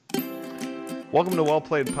Welcome to Well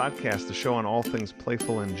Played Podcast, the show on all things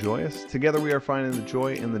playful and joyous. Together we are finding the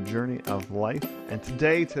joy in the journey of life. And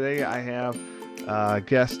today I have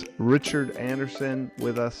guest Richard Anderson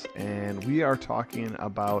with us, and we are talking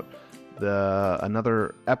about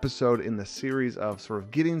another episode in the series of sort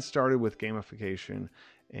of getting started with gamification.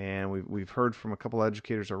 And we've heard from a couple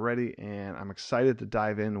educators already, and I'm excited to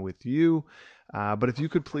dive in with you. But if you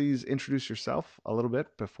could please introduce yourself a little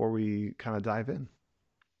bit before we kind of dive in.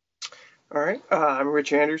 All right. I'm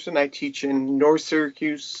Rich Anderson. I teach in North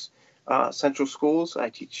Syracuse Central Schools. I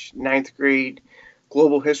teach 9th grade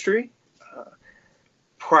global history.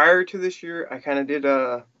 Prior to this year, I kind of did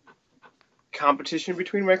a competition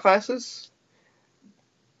between my classes.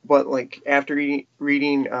 But like after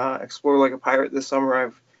reading Explore Like a Pirate this summer,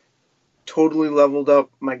 I've totally leveled up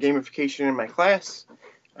my gamification in my class.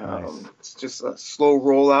 Nice. It's just a slow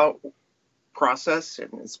rollout process,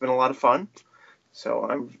 and it's been a lot of fun. So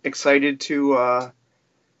I'm excited to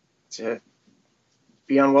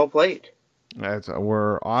be on Well Played.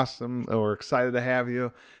 We're awesome. We're excited to have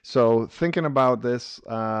you. So thinking about this,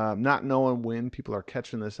 not knowing when people are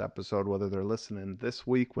catching this episode, whether they're listening this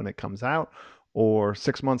week when it comes out or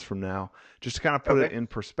 6 months from now, just to kind of put it in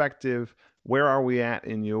perspective, where are we at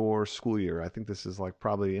in your school year? I think this is like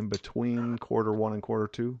probably in between quarter one and quarter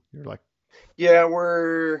two. You're like, yeah,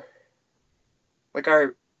 we're like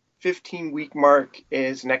our 15-week mark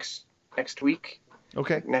is next week.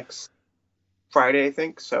 Okay. Next Friday, I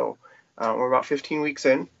think. So we're about 15 weeks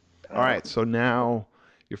in. All right. So now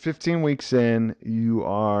you're 15 weeks in. You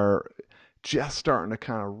are just starting to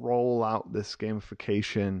kind of roll out this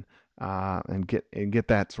gamification and get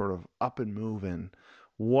that sort of up and moving.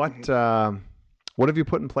 What have you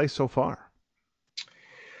put in place so far?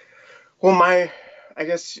 Well, I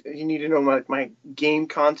guess you need to know my game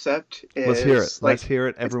concept is. Let's hear it. Let's hear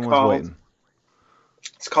it. Everyone's waiting.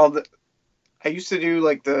 It's called. I used to do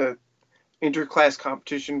like the interclass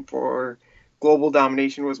competition for global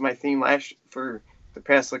domination was my theme for the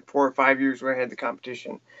past like 4 or 5 years where I had the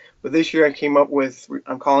competition. But this year I came up with,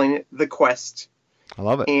 I'm calling it The Quest. I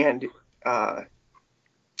love it. And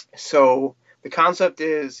so the concept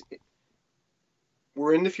is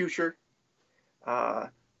we're in the future.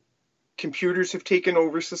 Computers have taken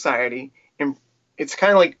over society, and it's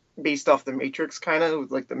kind of like based off the Matrix, kind of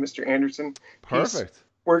with like the Mr. Anderson piece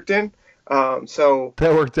worked in. So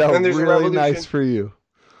that worked out really nice for you.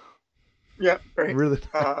 Yeah, right. Really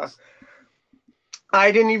nice.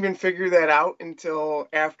 I didn't even figure that out until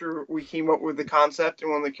after we came up with the concept,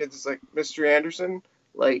 and one of the kids is like, "Mr. Anderson,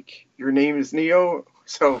 like your name is Neo."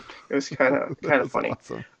 So it was kind of funny.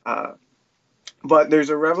 Awesome. But there's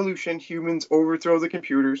a revolution. Humans overthrow the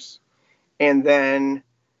computers. And then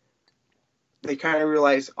they kind of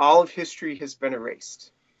realize all of history has been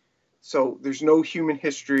erased. So there's no human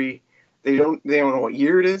history. They don't know what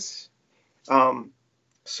year it is.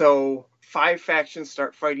 So 5 factions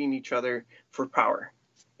start fighting each other for power.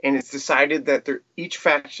 And it's decided that each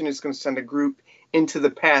faction is going to send a group into the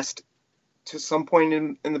past, to some point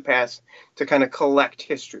in the past, to kind of collect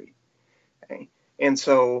history. Okay? And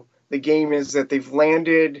so the game is that they've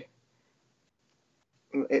landed.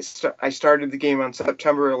 I started the game on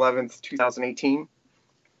September 11th, 2018,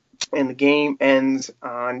 and the game ends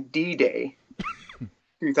on D-Day,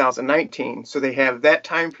 2019. So they have that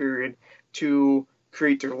time period to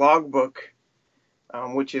create their logbook,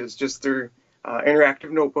 which is just their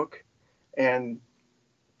interactive notebook. And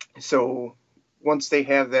so once they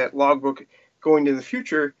have that logbook going to the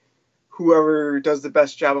future, whoever does the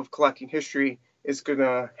best job of collecting history is going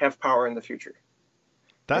to have power in the future.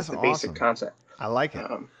 That's the awesome. Basic concept. I like it.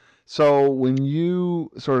 So when you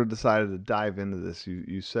sort of decided to dive into this,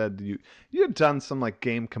 you said you had done some like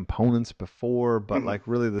game components before, but like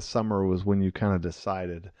really the summer was when you kind of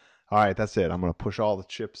decided, all right, that's it. I'm going to push all the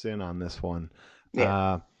chips in on this one.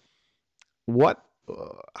 Yeah.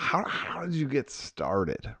 How did you get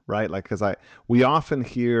started? Right? Like, because we often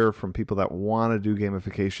hear from people that want to do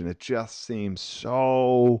gamification, it just seems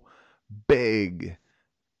so big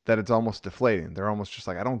that it's almost deflating. They're almost just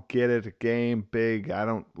like, I don't get it. A game, big,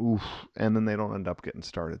 and then they don't end up getting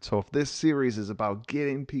started. So if this series is about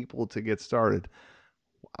getting people to get started,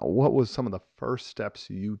 what was some of the first steps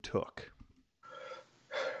you took?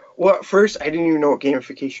 Well, at first, I didn't even know what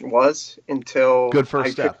gamification was until Good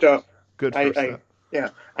first step. Picked up. Good first step.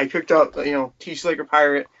 I picked up, Teach Like a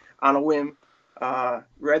Pirate on a whim,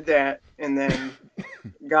 read that, and then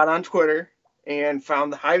got on Twitter and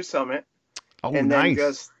found the Hive Summit. Oh, and nice. then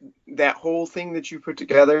just that whole thing that you put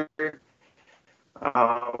together, it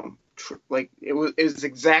was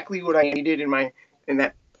exactly what I needed in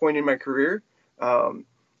that point in my career.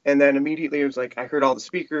 And then immediately it was like I heard all the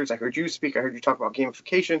speakers, I heard you speak, I heard you talk about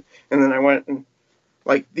gamification, and then I went and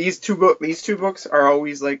like these two books are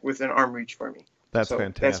always like within arm reach for me. That's So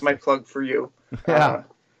that's my fantastic. plug for you. Yeah.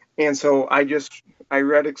 And so I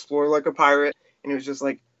read Explore Like a Pirate, and it was just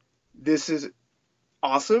like this is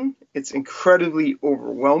awesome. It's incredibly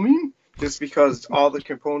overwhelming just because all the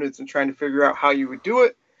components and trying to figure out how you would do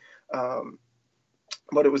it. Um,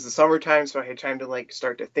 but it was the summertime, so I had time to like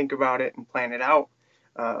start to think about it and plan it out.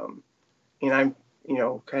 Um, and I'm,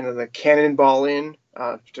 kind of the cannonball in,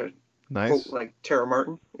 to quote Nice. like Tara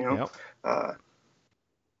Martin, Yep. uh,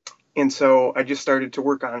 and so I just started to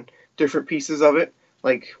work on different pieces of it,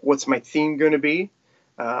 like what's my theme going to be,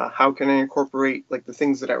 how can I incorporate like the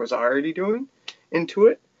things that I was already doing into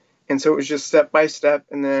it, and so it was just step by step,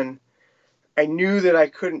 and then I knew that I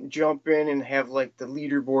couldn't jump in and have like the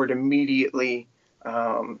leaderboard immediately,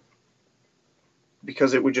 um,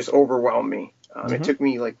 because it would just overwhelm me. It Hmm. took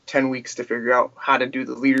me like 10 weeks to figure out how to do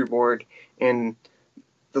the leaderboard, and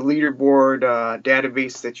the leaderboard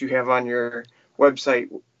database that you have on your website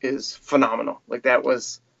is phenomenal. Like that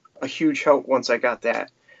was a huge help once I got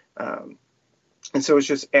that. Um, and so it's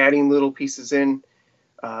just adding little pieces in,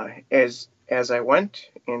 as I went,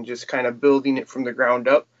 and just kind of building it from the ground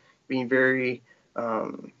up, being very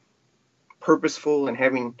um, purposeful and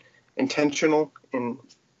having intentional in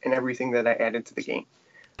everything that I added to the game.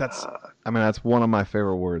 That's, Uh, I mean, that's one of my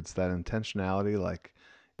favorite words, that intentionality. Like,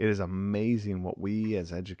 it is amazing what we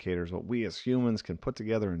as educators, what we as humans can put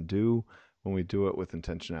together and do when we do it with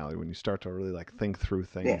intentionality. When you start to really like think through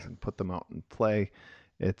yeah, things and put them out and play,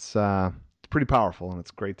 it's pretty powerful, and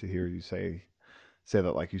it's great to hear you say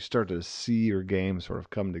that like you start to see your game sort of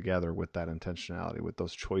come together with that intentionality, with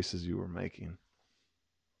those choices you were making.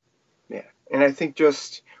 yeah. And I think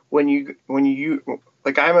just when you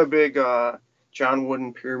like, I'm a big John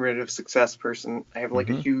Wooden Pyramid of Success person. I have like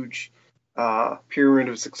a Hmm. huge pyramid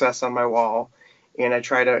of success on my wall, and I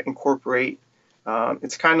try to incorporate.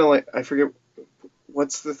 It's kind of like, I forget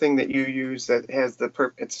what's the thing that you use that has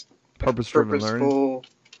it's Purpose driven learning. purposeful.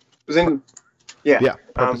 It was in Yeah, Yeah,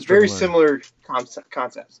 purpose very driven learning. similar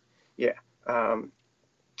concepts. Yeah, um,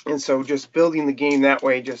 and so just building the game that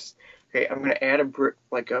way, just okay, I'm going to add a brick,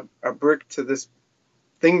 like a brick to this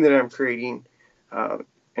thing that I'm creating, uh,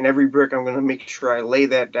 and every brick I'm going to make sure I lay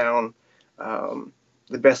that down, um,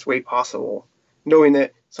 the best way possible, knowing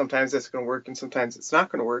that sometimes that's going to work and sometimes it's not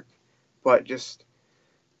going to work, but just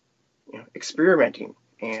experimenting,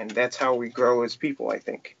 and that's how we grow as people. I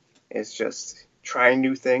think it's just trying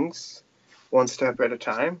new things one step at a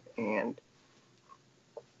time, and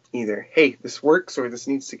either hey, this works, or this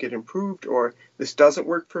needs to get improved, or this doesn't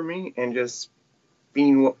work for me, and just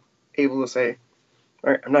being able to say,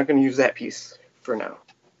 all right, I'm not going to use that piece for now.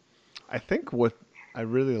 I think what I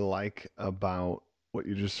really like about what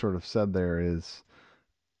you just sort of said there is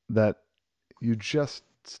that you just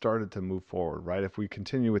started to move forward, right? If we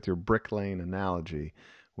continue with your brick lane analogy,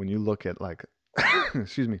 when you look at like,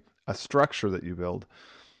 excuse me, a structure that you build,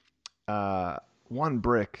 uh, one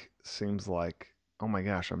brick seems like, oh my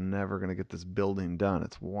gosh, I'm never going to get this building done.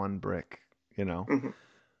 It's one brick, you know? Mm-hmm.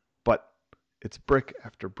 But it's brick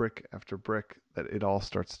after brick after brick that it all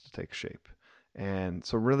starts to take shape. And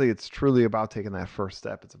so, really, it's truly about taking that first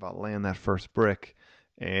step. It's about laying that first brick.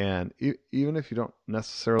 And even if you don't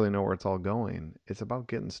necessarily know where it's all going, it's about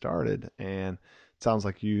getting started. And it sounds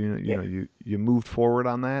like Yeah, you moved forward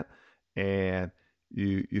on that, and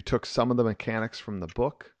you took some of the mechanics from the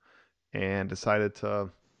book and decided to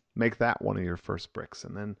make that one of your first bricks,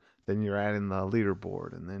 and then you're adding the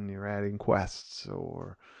leaderboard, and then you're adding quests,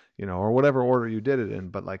 or or whatever order you did it in,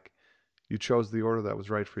 but like you chose the order that was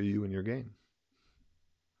right for you in your game.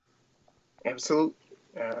 absolutely.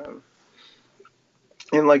 Um,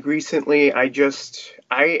 and like recently,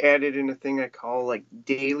 I added in a thing I call like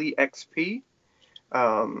daily XP,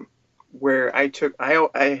 um, where I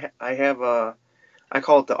have a I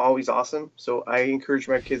call it the always awesome. So I encourage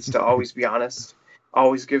my kids to always be honest,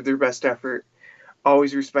 always give their best effort,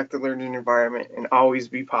 always respect the learning environment, and always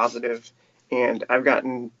be positive. And I've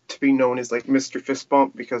gotten to be known as like Mr. Fist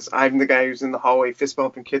Bump because I'm the guy who's in the hallway fist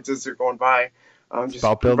bumping kids as they're going by, It's just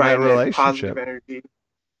about building that providing that positive relationship. energy.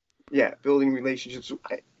 Yeah, building relationships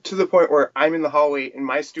to the point where I'm in the hallway and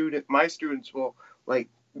my students will like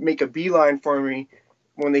make a beeline for me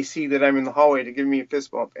when they see that I'm in the hallway to give me a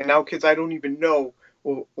fist bump. And now kids I don't even know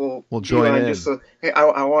will We'll join beeline just in. so, hey,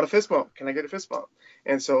 I want a fist bump. Can I get a fist bump?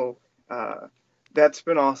 And so uh, that's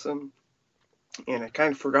been awesome. And I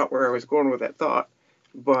kind of forgot where I was going with that thought,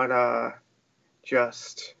 but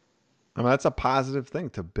just I mean, that's a positive thing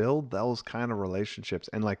to build those kind of relationships.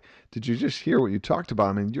 And like, did you just hear what you talked about?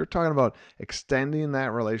 I mean, you're talking about extending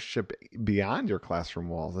that relationship beyond your classroom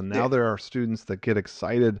walls. And now Yeah, there are students that get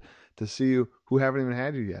excited to see you who haven't even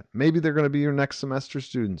had you yet. Maybe they're going to be your next semester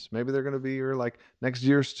students. Maybe they're going to be your like next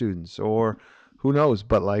year students or who knows.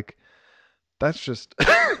 But like, that's just,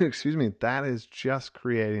 excuse me, that is just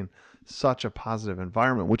creating such a positive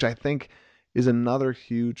environment, which I think is another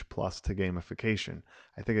huge plus to gamification.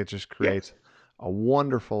 I think it just creates yes, a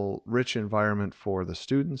wonderful, rich environment for the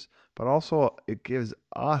students, but also it gives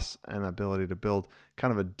us an ability to build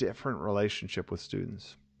kind of a different relationship with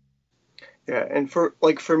students. yeah. And for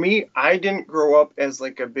me, I didn't grow up as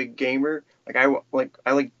like a big gamer. I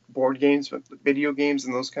like board games, but video games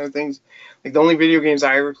and those kind of things. Like the only video games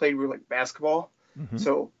I ever played were like basketball. Hmm.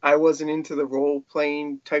 So I wasn't into the role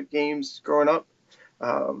playing type games growing up.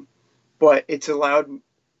 Um, but it's allowed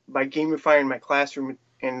by gamifying my classroom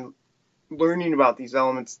and learning about these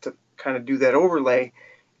elements to kind of do that overlay.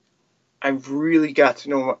 I've really got to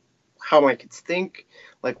know how my kids think,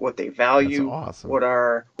 like what they That's value, awesome.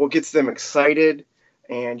 what gets them excited,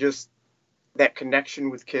 and just that connection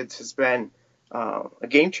with kids has been a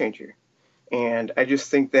game changer. And I just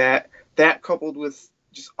think that that coupled with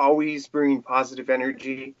just always bringing positive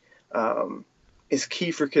energy um, is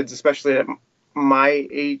key for kids, especially at my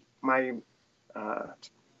age, my uh,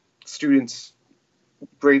 students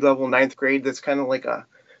grade level, ninth grade. That's kind of like a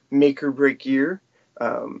make or break year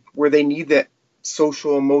where they need that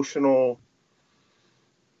social emotional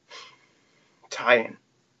tie-in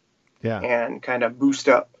Yeah. and kind of boost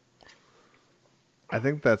up. I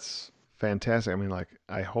think that's fantastic. I mean, like,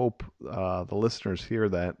 I hope the listeners hear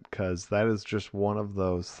that because that is just one of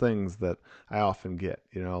those things that I often get.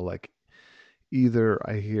 Like either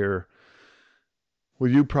I hear, well,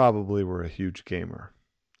 you probably were a huge gamer.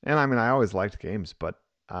 And I mean, I always liked games, but,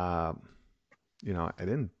 um, I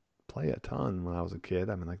didn't play a ton when I was a kid.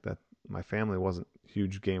 I mean, like that, my family wasn't a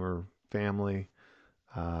huge gamer family.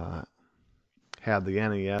 Uh, had the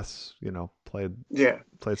NES, Yeah.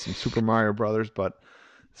 played some Super Mario Brothers, but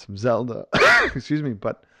some Zelda, excuse me,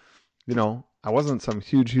 but I wasn't some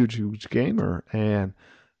huge gamer, and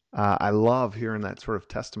I love hearing that sort of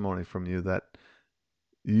testimony from you that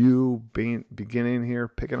you being beginning here,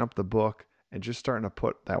 picking up the book, and just starting to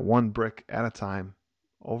put that one brick at a time,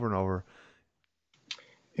 over and over.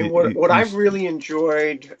 And You, what you, I've really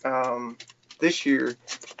enjoyed this year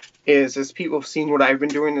is as people have seen what I've been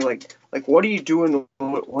doing, they're like what are you doing?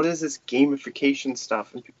 What is this gamification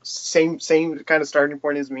stuff? And same kind of starting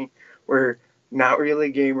point as me, where not really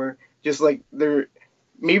a gamer, just like they're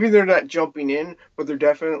not jumping in, but they're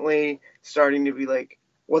definitely starting to be like,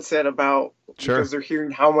 what's that about? Because sure. they're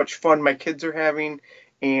hearing how much fun my kids are having,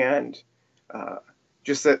 and uh,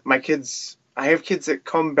 just that my kids. I have kids that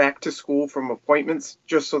come back to school from appointments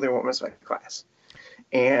just so they won't miss my class,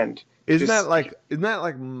 and just Isn't that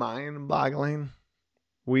like mind-boggling?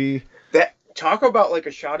 We that talk about like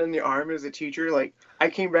a shot in the arm as a teacher. Like I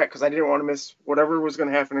came back because I didn't want to miss whatever was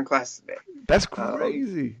going to happen in class today. That's Um,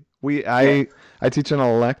 crazy. yeah. I teach an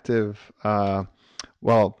elective.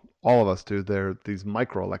 Well, all of us do. They're these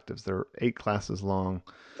micro electives. They're 8 classes long.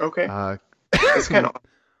 Okay. Uh, That's kind of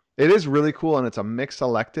it is really cool, and it's a mixed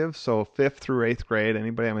elective. So fifth through eighth grade,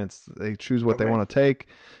 anybody. I mean, they choose what they okay. want to take.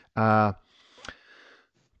 Uh,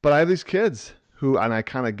 but I have these kids who, and I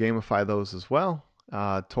kind of gamify those as well.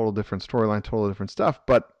 Total different storyline, total different stuff.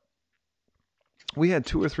 But we had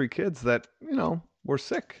 2 or 3 kids that were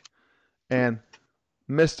sick and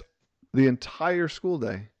missed the entire school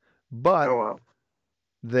day, Oh but wow.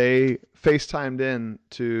 they FaceTimed in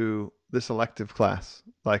to this elective class.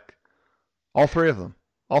 Like all three of them,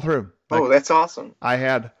 all three of them. Oh, Like that's awesome. I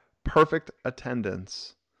had perfect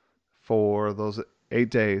attendance for those 8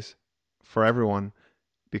 days for everyone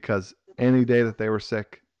because any day that they were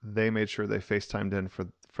sick, they made sure they FaceTimed in for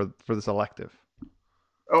this elective.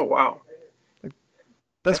 Oh wow. Like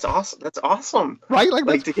that's That's awesome. That's awesome. right. Like Like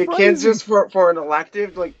that's to get kids crazy. just for an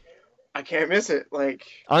elective, like I can't miss it. Like,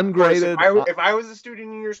 of course, Ungraded. if I was a student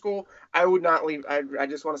in your school, I would not leave. I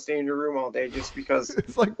just want to stay in your room all day just because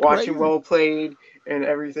It's like watching crazy. well played and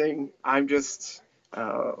everything. I'm just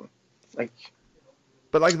uh, like,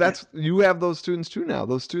 But like yeah, that's you have those students too now.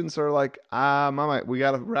 Those students are like, mama, we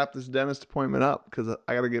got to wrap this dentist appointment up because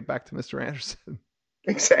I got to get back to Mr. Anderson.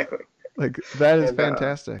 exactly. Like that is And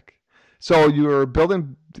fantastic. So you're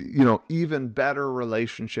building, even better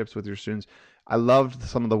relationships with your students. I loved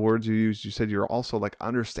some of the words you used. You said you're also like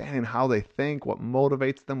understanding how they think, what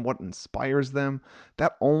motivates them, what inspires them.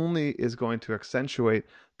 That only is going to accentuate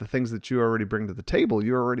the things that you already bring to the table.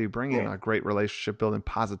 You're already bringing Yeah. a great relationship building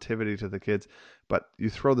positivity to the kids, but you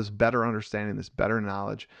throw this better understanding, this better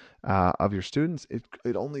knowledge of your students.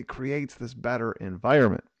 It only creates this better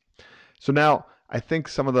environment. So now I think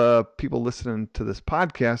some of the people listening to this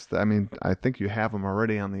podcast, I mean, I think you have them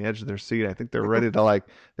already on the edge of their seat. I think they're ready to like,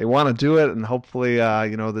 they want to do it. And hopefully,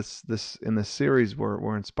 this in this series,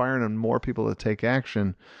 we're inspiring and more people to take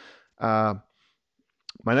action. My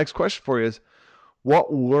next question for you is,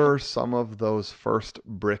 what were some of those first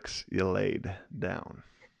bricks you laid down?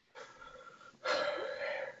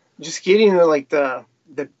 Just getting the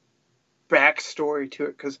backstory to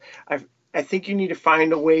it, because I think you need to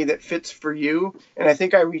find a way that fits for you. And I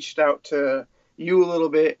think I reached out to you a little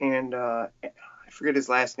bit, and I forget his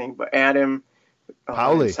last name, but Adam in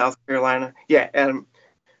Pauli. South Carolina. Yeah, Adam.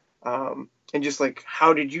 And just like,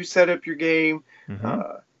 how did you set up your game? Mm-hmm.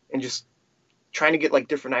 And just trying to get like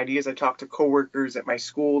different ideas. I talked to coworkers at my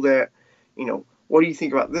school that, what do you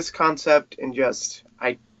think about this concept? And just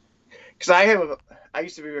because I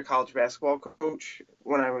used to be a college basketball coach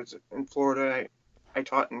when I was in Florida. I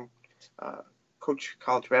taught and coached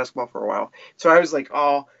college basketball for a while. So I was like,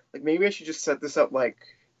 oh, like maybe I should just set this up like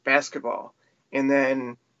basketball. And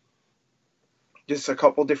then just a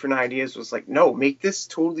couple different ideas was like, no, make this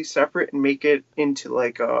totally separate and make it into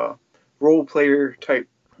like a role player type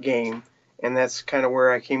game. And that's kind of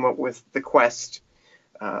where I came up with the Quest.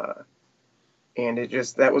 And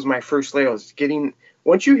that was my first layout. Was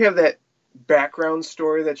once you have that background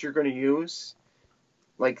story that you're going to use,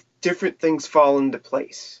 like different things fall into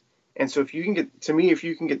place. And so if you can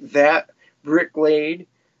get that brick laid,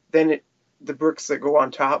 then the bricks that go on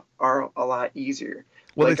top are a lot easier.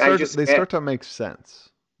 Well, Like they start to make sense,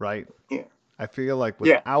 right? yeah, I feel like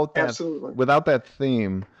yeah, absolutely. without that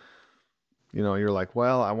theme, you're like,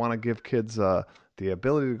 well, I want to give kids the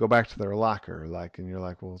ability to go back to their locker, like, and you're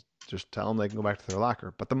like, well, just tell them they can go back to their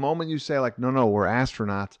locker. But the moment you say like, no, we're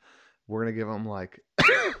astronauts, we're gonna give them like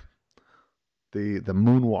the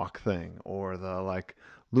moonwalk thing or the like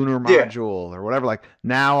lunar Yeah, module or whatever. Like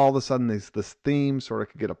now all of a sudden this theme sort of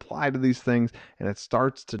could get applied to these things, and it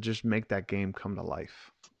starts to just make that game come to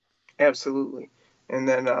life. absolutely. And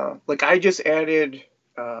then like I just added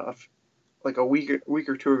like a week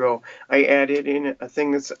or two ago, I added in a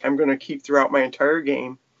thing I'm going to keep throughout my entire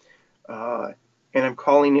game, and I'm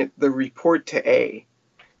calling it the report to A.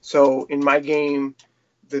 So in my game,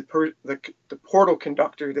 the portal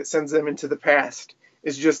conductor that sends them into the past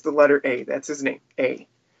is just the letter A. That's his name, A.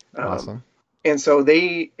 Awesome. And so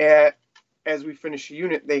as we finish a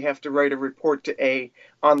unit, they have to write a report to A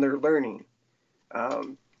on their learning.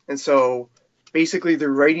 And so basically they're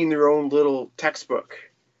writing their own little textbook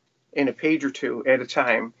in a page or two at a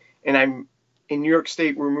time. And I'm in New York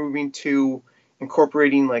State, we're moving to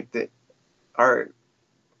incorporating like in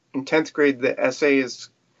 10th grade, the essay is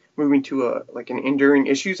moving to an enduring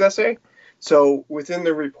issues essay. So within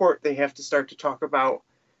the report, they have to start to talk about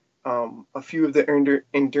a few of the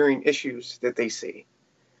enduring issues that they see.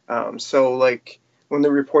 So like when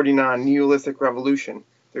they're reporting on Neolithic Revolution,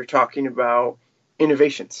 they're talking about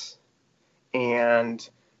innovations and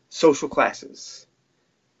social classes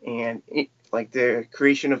and like the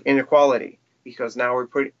creation of inequality, because now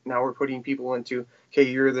we're putting people into, okay,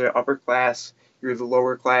 you're the upper class, you're the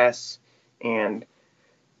lower class. And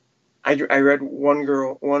I read one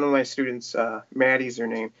of my students, Maddie's her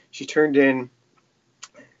name, she turned in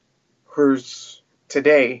hers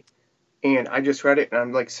today, and I just read it, and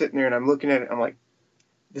I'm like sitting there and I'm looking at it, I'm like,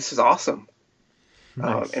 this is awesome.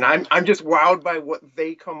 Nice. And I'm just wowed by what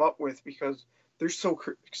they come up with, because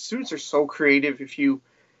students are so creative if you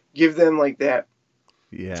give them like that.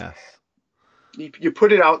 Yes. You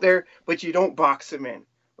put it out there, but you don't box them in.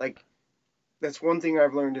 Like, that's one thing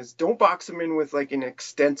I've learned is don't box them in with like an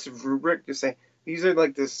extensive rubric. Just say, these are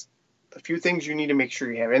like a few things you need to make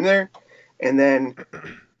sure you have in there. And then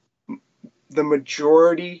the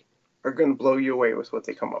majority are going to blow you away with what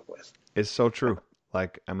they come up with. It's so true.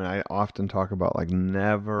 Like, I mean, I often talk about like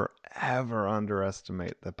never ever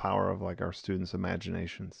underestimate the power of like our students'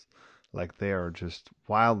 imaginations. Like they are just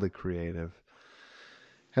wildly creative.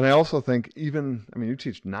 And I also think I mean, you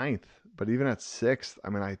teach ninth, but even at sixth, I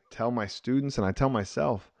mean, I tell my students and I tell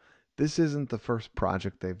myself, this isn't the first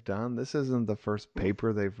project they've done. This isn't the first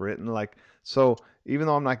paper they've written. Like, so even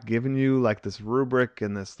though I'm not giving you like this rubric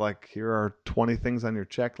and this, like, here are 20 things on your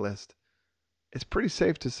checklist, it's pretty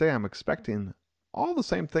safe to say I'm expecting all the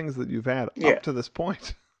same things that you've had Yeah. up to this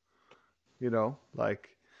point, like,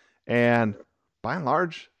 and by and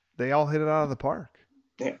large, they all hit it out of the park.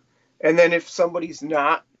 Yeah. And then if somebody's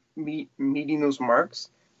not meeting those marks,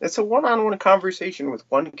 it's a one-on-one conversation with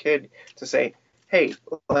one kid to say, hey,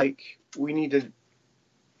 like, we need to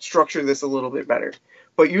structure this a little bit better.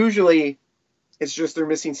 But usually it's just they're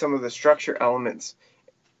missing some of the structure elements,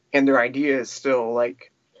 and their idea is still,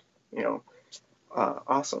 like, you know,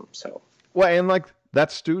 awesome. So, Well, and like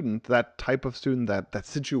that student, that type of student, that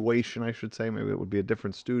situation, I should say, maybe it would be a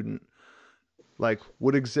different student, like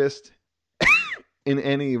would exist in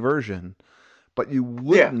any version, but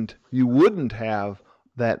yeah, you wouldn't have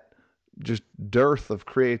that just dearth of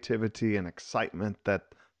creativity and excitement that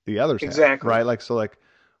the others have, exactly. right? Like so, like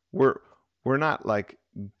we're we're not like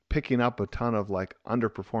picking up a ton of like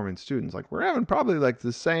underperforming students. Like we're having probably like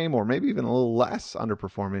the same or maybe even a little less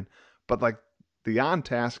underperforming, but like the on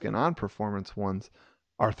task and on performance ones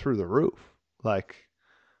are through the roof. Like,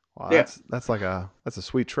 wow, Yeah, that's a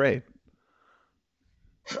sweet trade.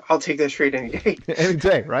 I'll take that straight any day. Any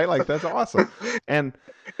day, right? Like that's awesome. And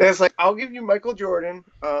It's like, I'll give you Michael Jordan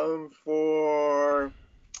for,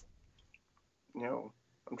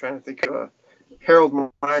 I'm trying to think of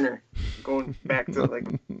Harold Miner, going back to like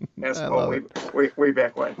I basketball love it. way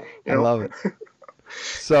back when. I love it.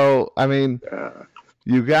 So, I mean, Uh,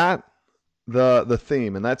 you got the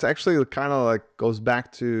theme, and that's actually kind of like goes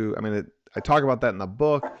back to. I mean, I talk about that in the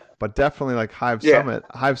book, but definitely like Hive yeah, Summit.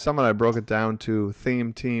 Hive Summit, I broke it down to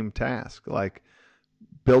theme, team, task. Like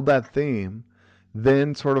build that theme,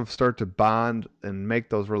 then sort of start to bond and make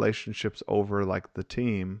those relationships over like the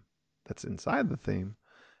team that's inside the theme,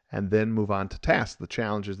 and then move on to tasks, the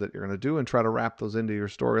challenges that you're going to do, and try to wrap those into your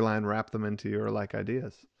storyline, wrap them into your like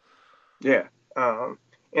ideas. yeah.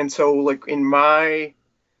 And so, like, in my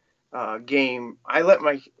game, I let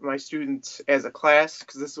my students as a class,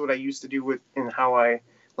 because this is what I used to do with and how I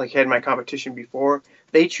like had my competition before.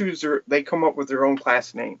 They come up with their own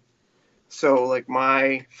class name. So, like,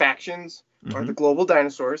 my factions are Mm-hmm. the Global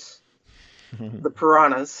Dinosaurs, the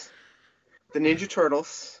Piranhas, the Ninja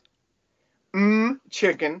Turtles,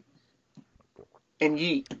 Chicken, and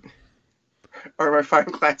Yeet are my five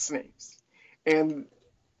class names. And,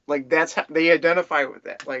 like, that's how they identify with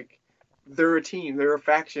that. Like, they're a team, they're a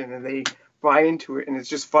faction, and they buy into it. And it's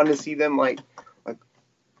just fun to see them, like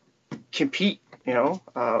compete, and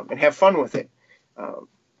have fun with it. Um,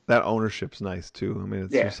 That ownership's nice too. I mean,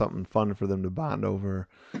 it's yeah. just something fun for them to bond over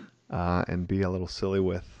and be a little silly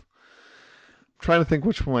with. I'm trying to think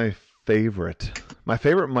which one my favorite. My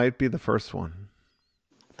favorite might be the first one,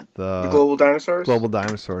 The the Global Dinosaurs? Global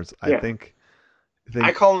Dinosaurs. Yeah. I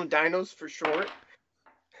I think, call them dinos for short,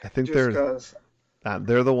 I think just because.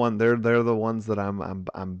 they're the one. They're the ones that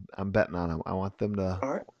I'm betting on. I want them to. All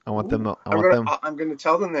right. I want them. Ooh. I want them. I'm gonna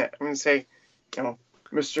tell them that. I'm gonna say, you know,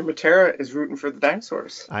 Mr. Matera is rooting for the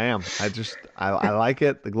dinosaurs. I am. I like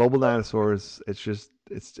it. The Global Dinosaurs. It's just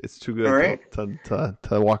it's too All good right.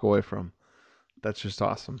 to walk away from. That's just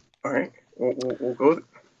awesome. All right. We'll go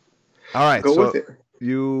All right, go with so it.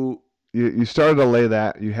 you started to lay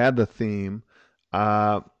that. You had the theme.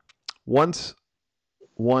 Uh, once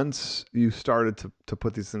once you started to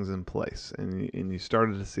put these things in place, and you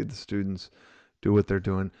started to see the students do what they're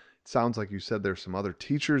doing. It sounds like you said there's some other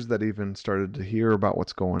teachers that even started to hear about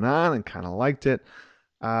what's going on and kind of liked it.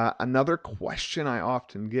 Another question I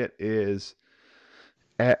often get is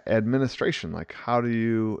administration. Like, how do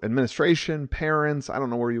you administration, parents? I don't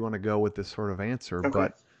know where you want to go with this sort of answer, Okay.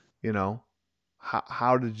 but you know,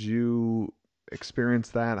 how did you experience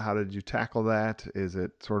that? How did you tackle that? Is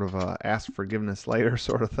it sort of a ask forgiveness later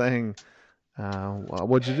sort of thing?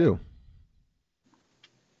 What'd you do?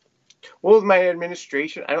 Well, with my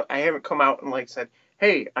administration, I haven't come out and like said,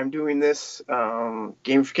 hey, I'm doing this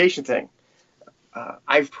gamification thing.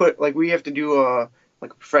 I've put like we have to do a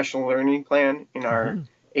professional learning plan in our Hmm.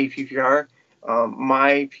 APPR.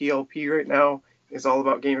 My PLP right now is all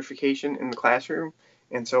about gamification in the classroom,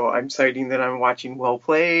 and so I'm citing that I'm watching Well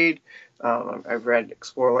Played. I've read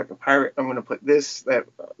Explore Like a Pirate. I'm going to put this that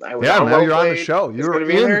I was Yeah, on now Well you're on the Played. show. It's going to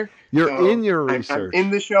be in there. You're So in your I'm in research.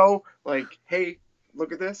 the show. Like, hey,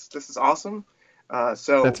 look at this. This is awesome. That's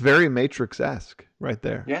So very Matrix-esque right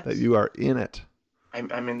there. That yes, you are in it.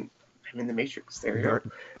 I'm in the Matrix. There we You're,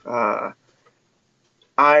 go.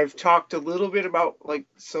 I've talked a little bit about like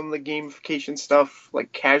some of the gamification stuff,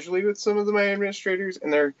 like casually with some of my administrators,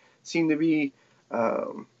 and they seem to be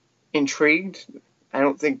um, intrigued. I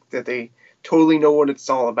don't think that they totally know what it's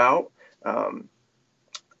all about. Um,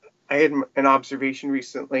 I had an observation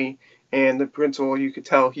recently, and the principal, you could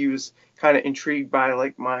tell he was kind of intrigued by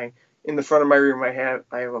like my in the front of my room. I have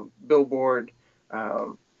a billboard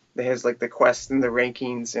that has like the quests and the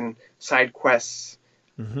rankings and side quests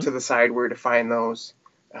hmm to the side where to find those.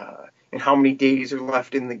 and how many days are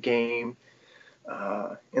left in the game,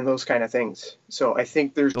 and those kind of things. So I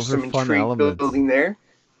think there's Those are some fun intrigue elements. building there.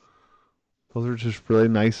 Those are just really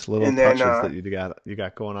nice little And then, touches that you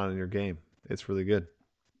got going on in your game. It's really good.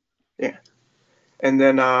 yeah. And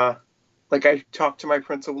then, like I talked to my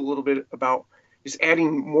principal a little bit about just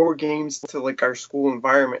adding more games to like our school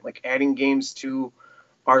environment, like adding games to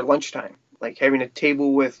our lunchtime, like having a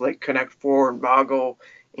table with like Connect Four and Boggle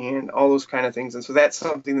and all those kind of things. And so that's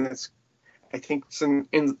something that's I think it's in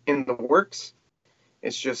the works.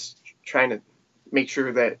 It's just trying to make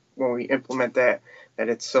sure that when we implement that, that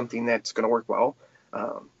it's something that's going to work well.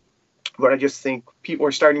 Um, but I just think people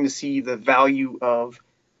are starting to see the value of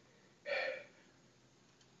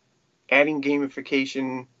adding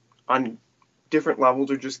gamification on different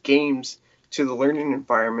levels or just games to the learning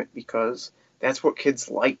environment because that's what kids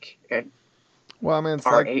like at Well, I mean, it's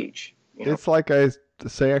our like age. it's like I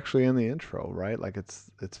say actually in the intro, right? Like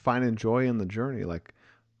it's finding joy in the journey. Like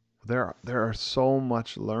there are so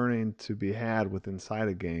much learning to be had with inside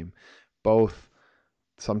a game, both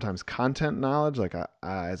sometimes content knowledge, like I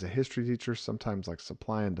as a history teacher, sometimes like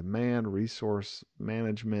supply and demand, resource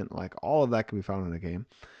management, like all of that can be found in a game.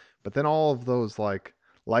 But then all of those like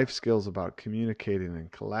life skills about communicating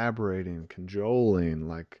and collaborating, cajoling,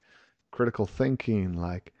 like critical thinking,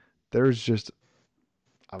 like there's just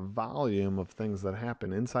a volume of things that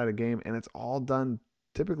happen inside a game, and it's all done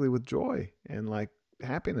typically with joy and like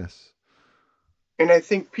happiness. And I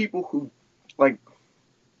think people who like,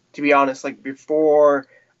 to be honest, like before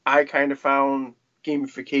I kind of found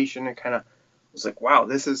gamification and kind of was like, wow,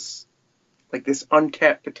 this is like this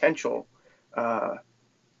untapped potential. Uh,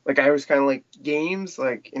 like I was kind of like games,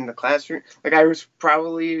 like in the classroom. Like I was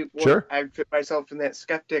probably Sure. I fit myself in that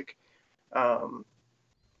skeptic um,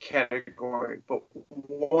 category. But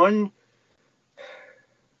one,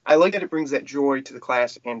 I like that it brings that joy to the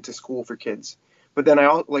class and to school for kids. But then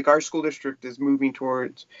like our school district is moving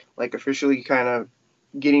towards like officially kind of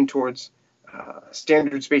getting towards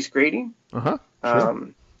standards-based grading. Uh-huh. Sure.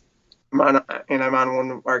 Um, I'm on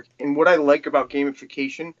one of our, and what I like about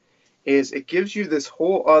gamification is it gives you this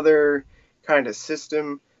whole other kind of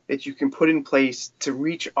system that you can put in place to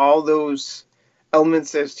reach all those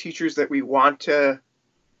elements as teachers that we want to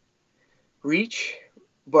reach,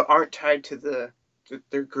 but aren't tied to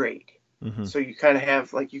their grade. Mm-hmm. So you kind of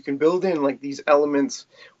have like you can build in like these elements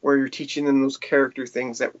where you're teaching them those character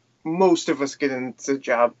things that most of us get into the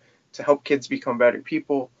job to help kids become better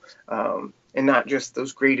people, and not just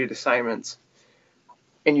those graded assignments.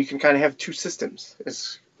 And you can kind of have two systems.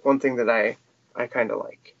 Is one thing that I kind of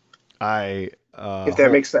like, I if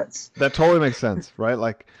that makes sense. that totally makes sense, right?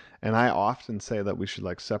 Like, and I often say that we should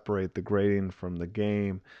like separate the grading from the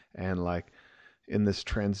game, and like in this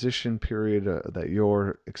transition period that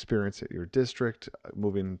your experience at your district,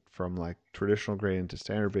 moving from like traditional grading to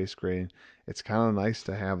standard based grading, it's kind of nice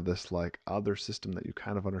to have this like other system that you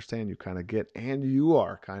kind of understand, you kind of get, and you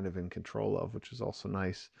are kind of in control of, which is also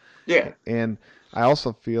nice. Yeah, And I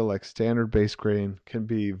also feel like standard based grading can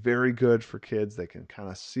be very good for kids. They can kind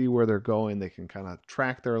of see where they're going, they can kind of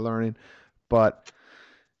track their learning, but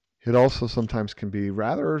it also sometimes can be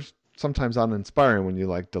rather sometimes uninspiring when you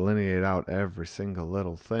like delineate out every single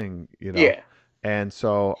little thing, you know. yeah. And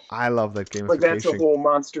so I love that Like that's a gamification. whole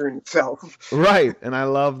monster in itself. Right. And I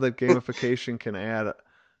love that gamification can add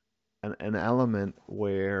an element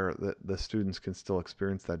where the students can still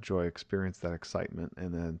experience that joy, experience that excitement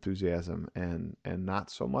and the enthusiasm, and not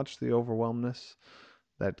so much the overwhelmness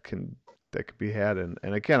that can be had. And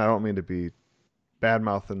again, I don't mean to be bad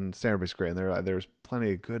mouthing standard based grade. There's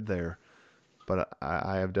plenty of good there, but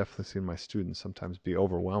I have definitely seen my students sometimes be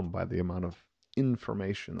overwhelmed by the amount of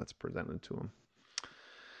information that's presented to them.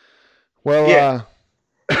 Yeah.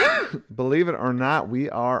 Well, believe it or not,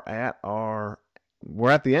 we're at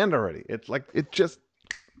the end already. It's like it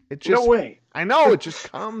No just way. I know it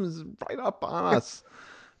just comes right up on us.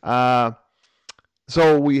 Uh,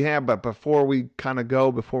 so we have, but before we kind of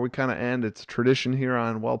go, before we kind of end, it's a tradition here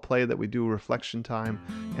on Well Played that we do reflection time,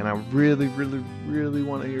 and I really, really, really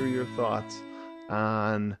want to hear your thoughts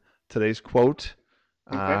on today's quote.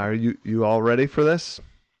 Okay. Are you all ready for this?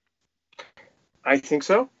 I think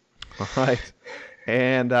so. All right.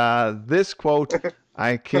 And this quote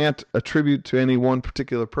I can't attribute to any one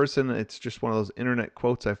particular person. It's just one of those internet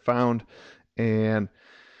quotes I found, and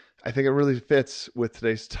I think it really fits with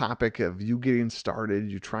today's topic of you getting started,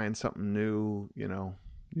 you trying something new. You know,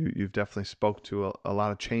 you've definitely spoke to a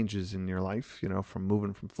lot of changes in your life. You know, from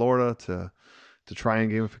moving from Florida to trying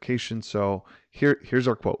gamification. So here's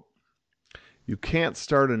our quote: "You can't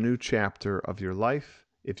start a new chapter of your life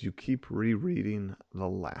if you keep rereading the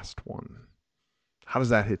last one." How does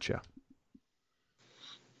that hit you?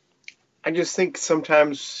 I just think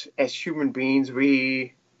sometimes as human beings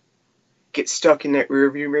we get stuck in that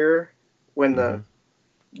rearview mirror when Hmm.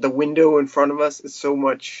 the window in front of us is so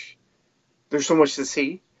much, there's so much to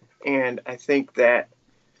see. And I think that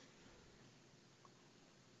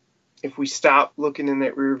if we stop looking in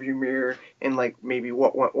that rearview mirror and like maybe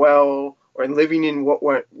what went well or living in what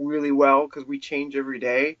went really well, because we change every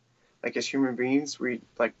day, like as human beings, we're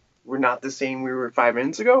not the same we were 5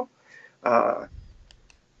 minutes ago. Uh,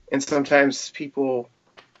 and sometimes people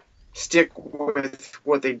stick with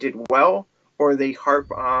what they did well, or they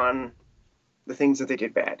harp on the things that they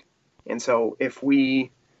did bad. And so if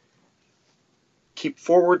we keep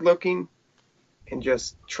forward looking and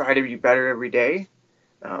just try to be better every day,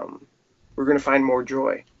 um, we're going to find more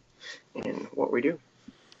joy in what we do.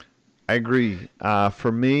 I agree.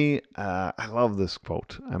 For me, I love this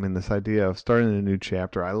quote. I mean, this idea of starting a new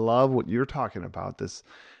chapter. I love what you're talking about. This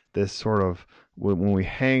sort of when we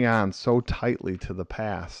hang on so tightly to the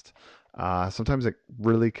past, sometimes it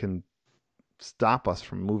really can stop us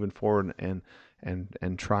from moving forward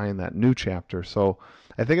and trying that new chapter. So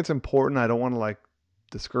I think it's important. I don't want to like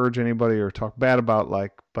discourage anybody or talk bad about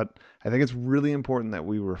like, but I think it's really important that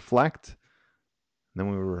we reflect, then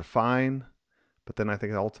we refine, but then I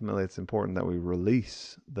think ultimately it's important that we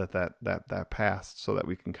release that past so that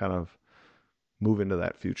we can kind of move into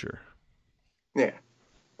that future. Yeah,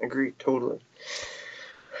 agree totally.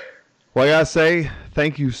 Well, I gotta say,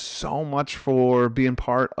 thank you so much for being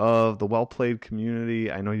part of the Well Played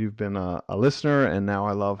community. I know you've been a listener, and now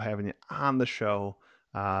I love having you on the show.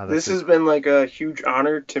 That's This it. has been like a huge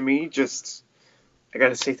honor to me. Just I got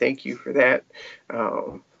to say thank you for that.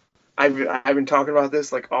 Um, I've been talking about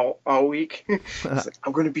this like all week. It's like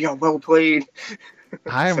I'm going to be on Well Played.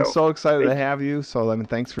 I am So so excited to thank you. have you. So, I mean,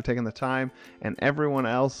 thanks for taking the time. And everyone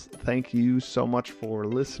else, thank you so much for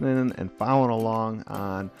listening and following along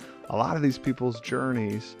on a lot of these people's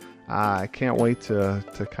journeys. I can't wait to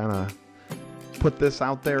kind of put this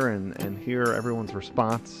out there and hear everyone's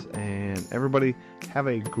response. And everybody, have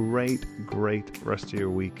a great rest of your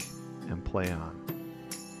week and play on.